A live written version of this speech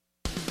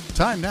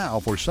Time now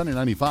for Sunny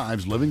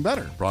 95's Living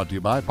Better, brought to you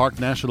by Park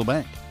National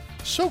Bank.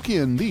 Soak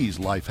in these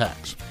life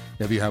hacks.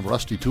 If you have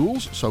rusty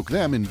tools, soak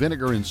them in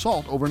vinegar and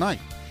salt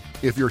overnight.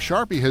 If your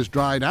Sharpie has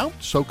dried out,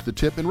 soak the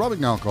tip in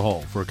rubbing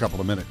alcohol for a couple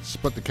of minutes.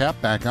 Put the cap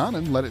back on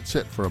and let it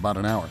sit for about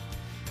an hour.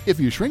 If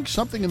you shrink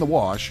something in the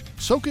wash,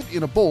 soak it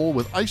in a bowl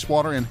with ice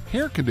water and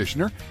hair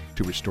conditioner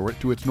to restore it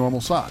to its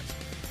normal size.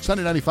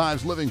 Sunny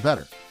 95's Living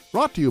Better,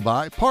 brought to you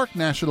by Park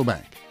National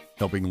Bank,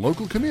 helping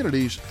local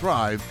communities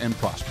thrive and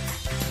prosper.